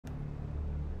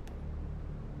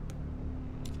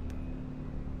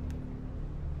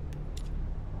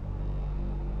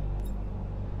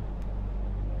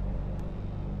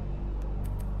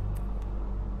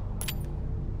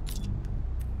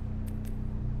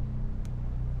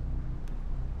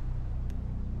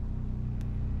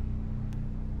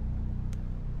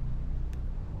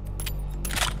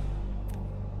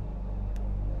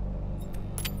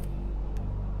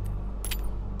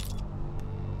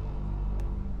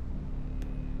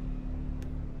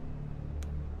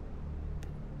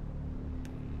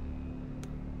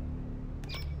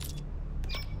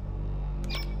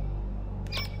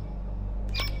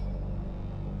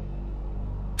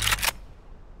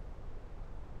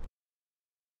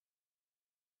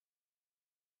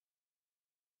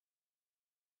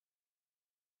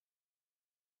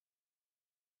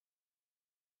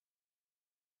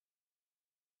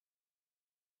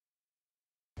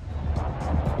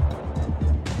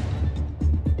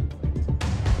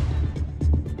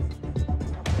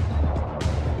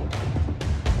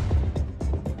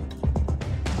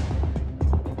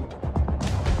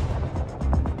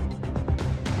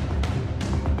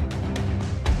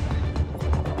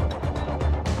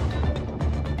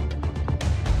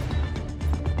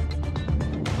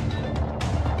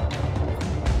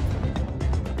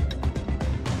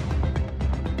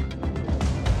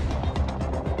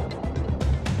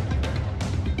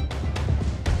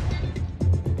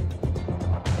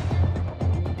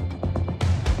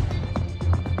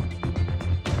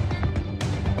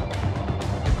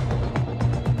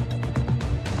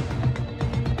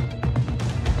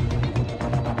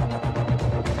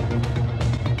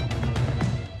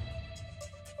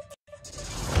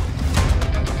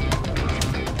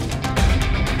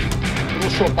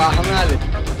Шо, погнали.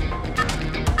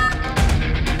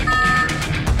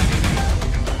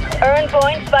 Earn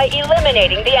points by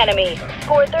eliminating the enemy.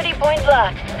 Score 30 points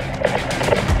left.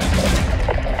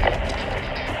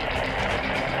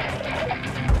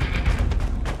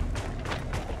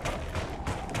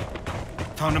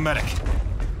 Found a medic.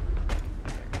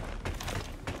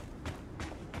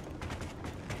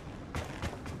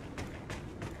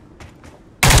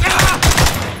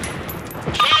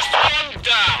 First one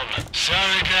down.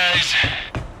 Sorry, guys.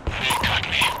 They got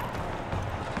me.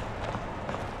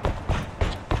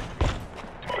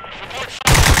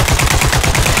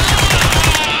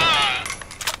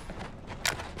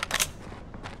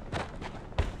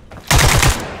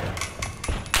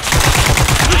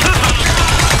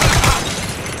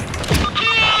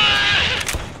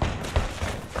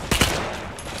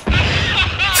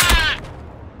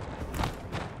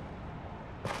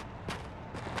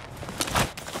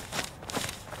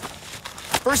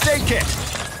 First aid kit.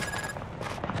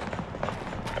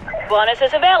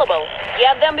 Bonuses available.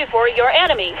 Get them before your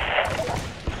enemies.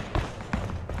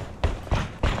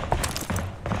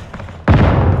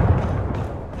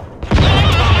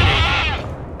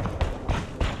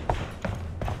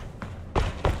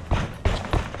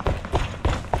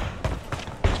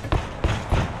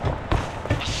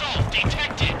 Assault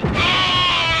detected.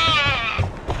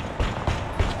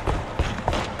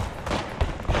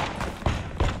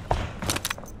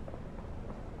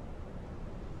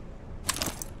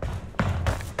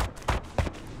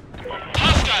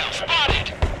 Hostile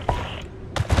spotted.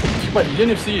 Ебать, где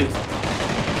они все есть?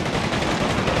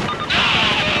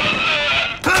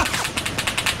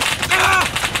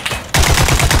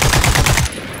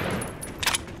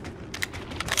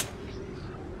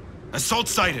 Assault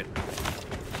sighted.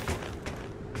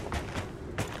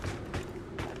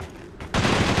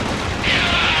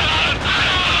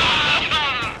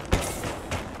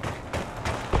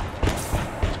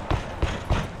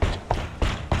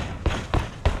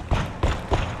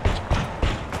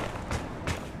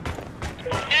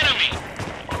 Enemy.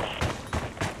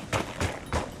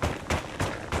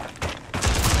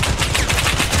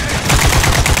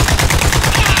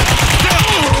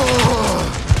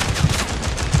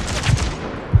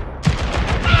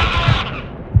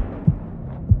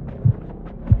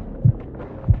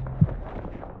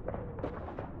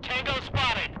 Tango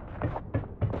spotted.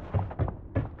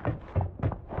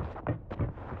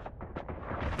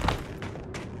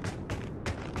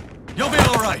 You'll be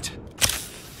all right.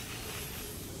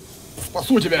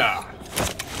 Спасу тебя!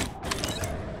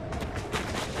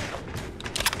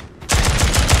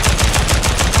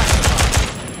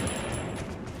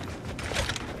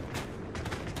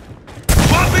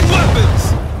 Swapping weapons.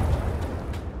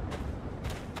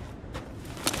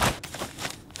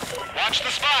 Watch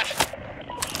the spot.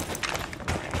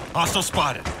 Hostile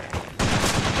spotted.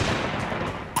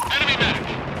 Enemy medic.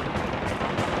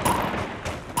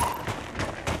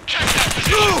 Check that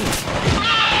position.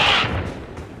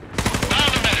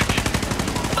 Found the medic.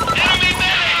 Enemy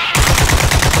medic.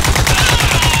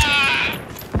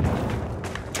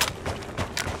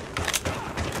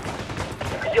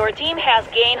 Your team has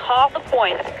gained half the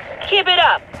points. Keep it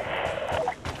up.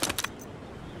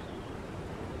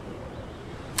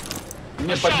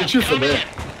 Мне подлечиться, да?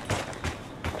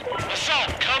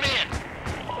 Assault, come in.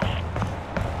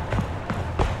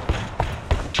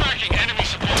 Tracking enemy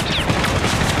support.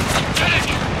 Medic.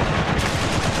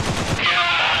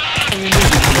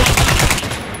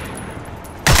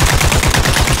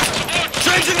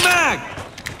 Changing mag.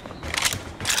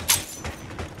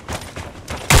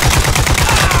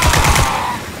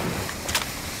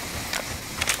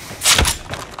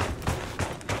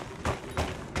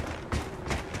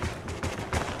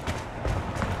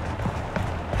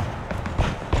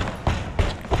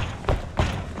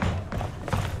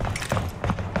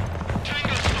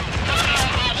 Tango spotted.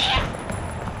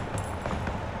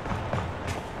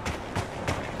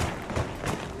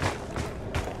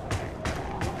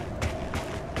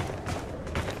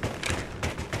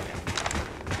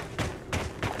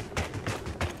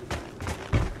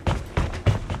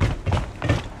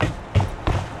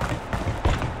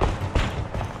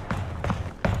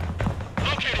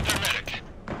 Located their medic.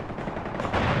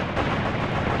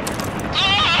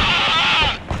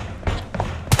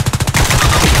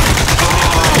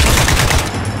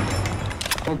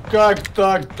 Ну как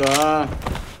так-то, а?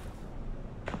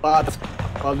 Пац,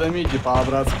 поднимите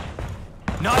по-братски.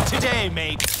 Not today,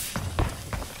 mate.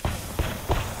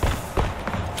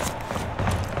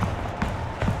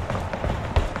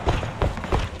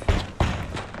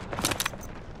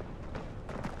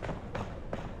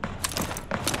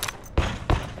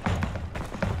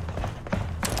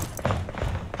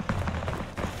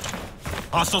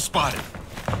 Hostile spotted.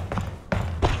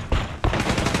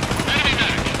 Enemy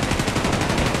medic.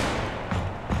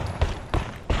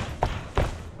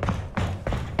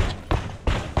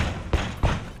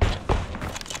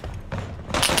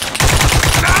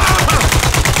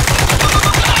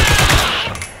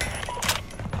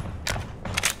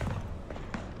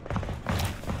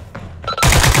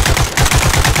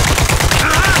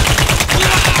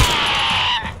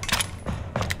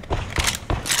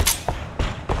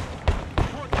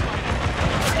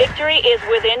 Victory is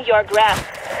within your grasp.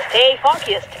 Stay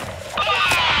focused.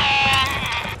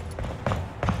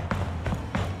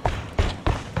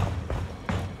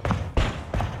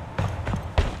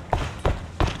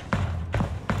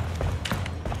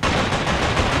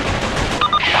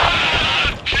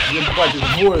 Ебать,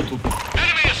 их двое тут.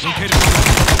 Enemy assault. Located.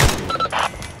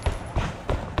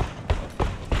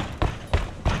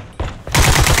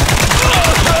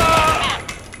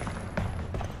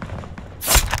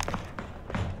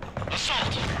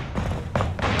 Assault.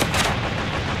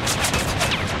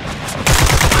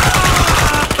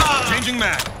 Changing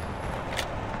mag.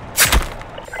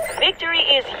 Victory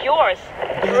is yours.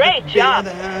 Great job.